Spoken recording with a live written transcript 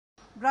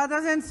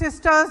Brothers and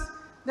sisters,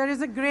 there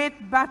is a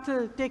great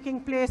battle taking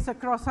place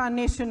across our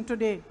nation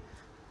today.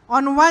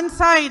 On one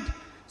side,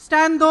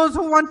 stand those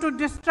who want to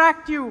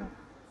distract you,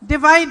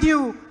 divide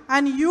you,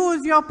 and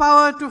use your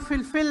power to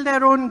fulfill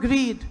their own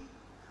greed.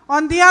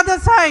 On the other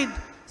side,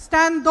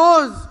 stand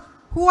those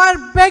who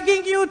are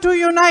begging you to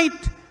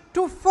unite,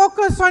 to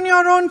focus on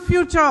your own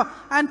future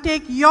and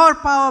take your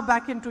power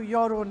back into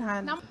your own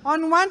hands.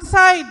 On one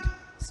side,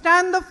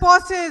 stand the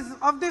forces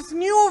of this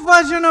new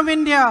version of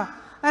India,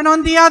 and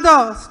on the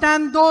other,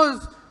 stand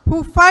those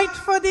who fight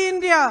for the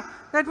India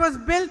that was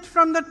built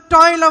from the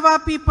toil of our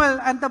people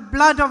and the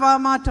blood of our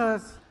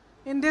martyrs.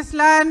 In this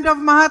land of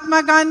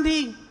Mahatma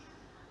Gandhi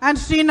and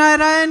Sri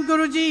Narayan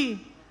Guruji,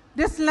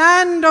 this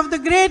land of the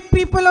great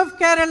people of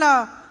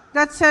Kerala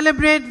that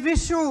celebrate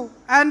Vishu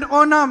and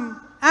Onam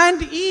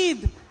and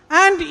Eid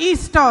and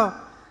Easter,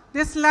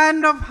 this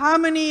land of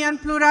harmony and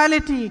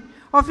plurality,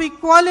 of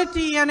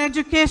equality and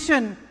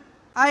education,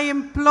 I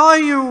implore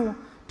you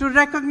to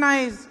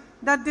recognize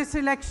that this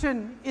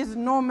election is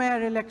no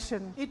mere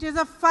election. It is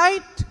a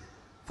fight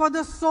for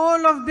the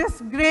soul of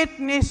this great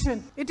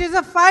nation. It is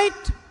a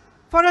fight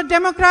for a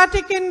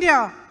democratic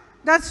India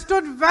that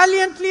stood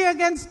valiantly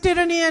against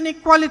tyranny and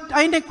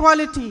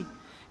inequality.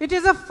 It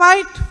is a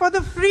fight for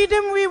the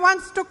freedom we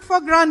once took for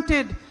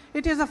granted.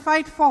 It is a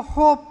fight for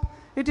hope.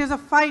 It is a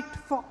fight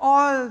for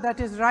all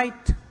that is right.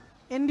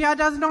 India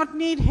does not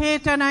need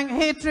hatred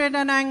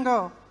and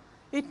anger.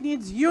 It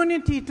needs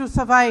unity to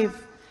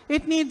survive.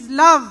 It needs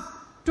love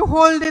to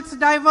hold its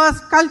diverse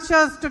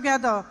cultures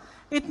together.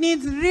 It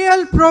needs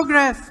real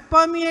progress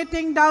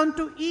permeating down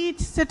to each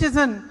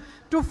citizen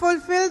to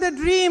fulfill the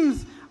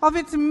dreams of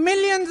its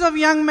millions of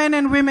young men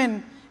and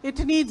women.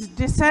 It needs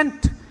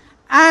dissent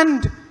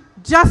and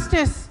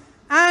justice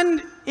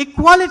and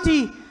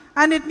equality,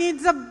 and it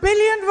needs a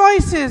billion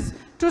voices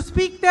to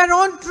speak their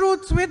own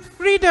truths with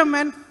freedom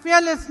and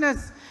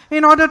fearlessness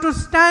in order to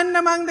stand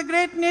among the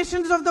great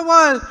nations of the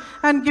world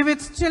and give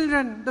its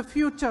children the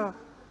future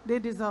they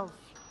deserve.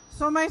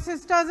 So my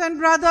sisters and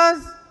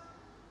brothers,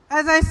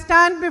 as I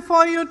stand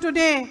before you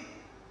today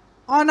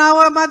on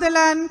our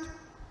motherland,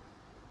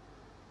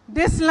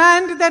 this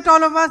land that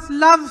all of us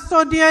love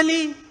so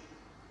dearly,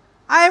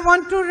 I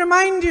want to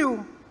remind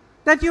you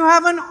that you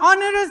have an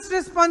onerous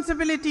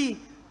responsibility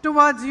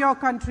towards your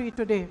country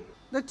today.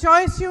 The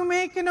choice you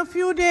make in a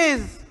few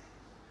days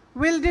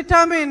will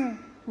determine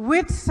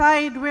which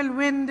side will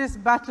win this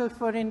battle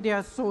for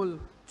India's soul.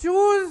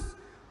 Choose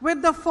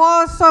with the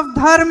force of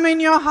dharma in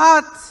your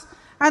hearts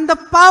and the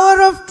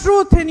power of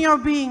truth in your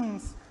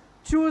beings.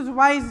 Choose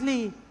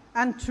wisely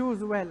and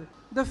choose well.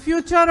 The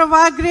future of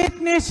our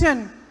great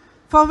nation,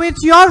 for which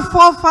your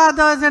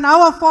forefathers and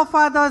our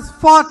forefathers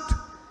fought,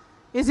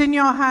 is in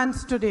your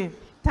hands today.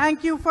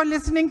 Thank you for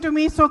listening to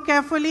me so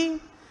carefully,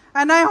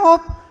 and I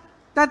hope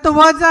that the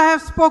words I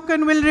have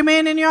spoken will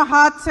remain in your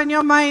hearts and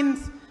your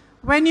minds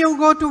when you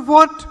go to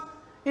vote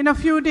in a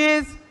few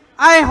days.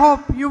 I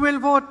hope you will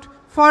vote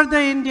for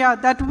the India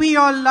that we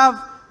all love,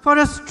 for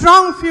a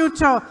strong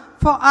future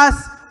for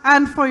us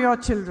and for your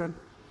children.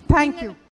 Thank you.